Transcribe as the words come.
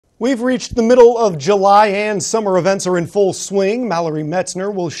We've reached the middle of July and summer events are in full swing. Mallory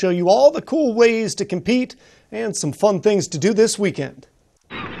Metzner will show you all the cool ways to compete and some fun things to do this weekend.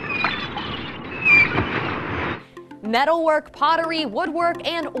 Metalwork, pottery, woodwork,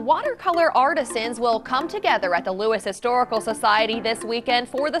 and watercolor artisans will come together at the Lewis Historical Society this weekend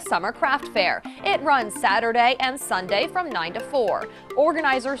for the Summer Craft Fair. It runs Saturday and Sunday from 9 to 4.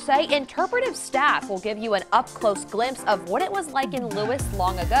 Organizers say interpretive staff will give you an up-close glimpse of what it was like in Lewis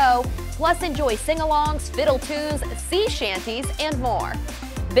long ago, plus enjoy sing-alongs, fiddle tunes, sea shanties, and more.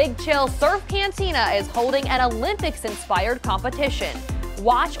 Big Chill Surf Cantina is holding an Olympics-inspired competition.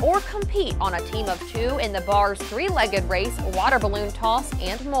 Watch or compete on a team of 2 in the bar's 3-legged race, water balloon toss,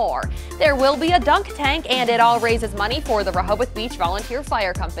 and more. There will be a dunk tank, and it all raises money for the Rehoboth Beach Volunteer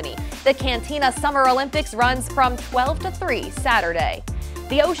Fire Company. The Cantina Summer Olympics runs from 12 to 3 Saturday.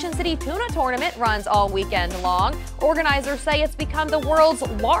 The Ocean City Tuna Tournament runs all weekend long. Organizers say it's become the world's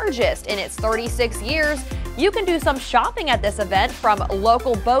largest in its 36 years. You can do some shopping at this event from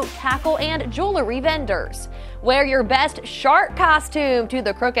local boat, tackle, and jewelry vendors. Wear your best shark costume to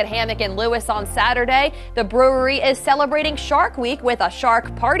the Crooked Hammock in Lewis on Saturday. The brewery is celebrating Shark Week with a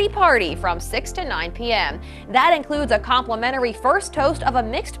shark party from 6 to 9 p.m. That includes a complimentary first toast of a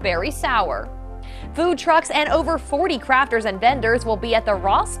mixed berry sour. Food trucks and over 40 crafters and vendors will be at the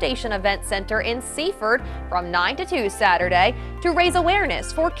Ross Station Event Center in Seaford from 9 to 2 Saturday to raise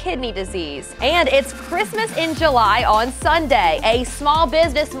awareness for kidney disease. And it's Christmas in July on Sunday. A small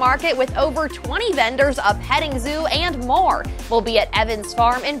business market with over 20 vendors, a petting zoo, and more will be at Evans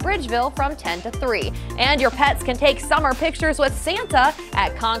Farm in Bridgeville from 10 to 3. And your pets can take summer pictures with Santa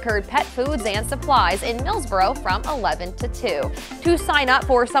at Concord Pet Foods and Supplies in Millsboro from 11 to 2. To sign up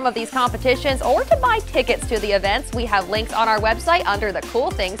for some of these competitions or to buy tickets to the events, we have links on our website under the Cool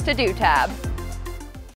Things to Do tab.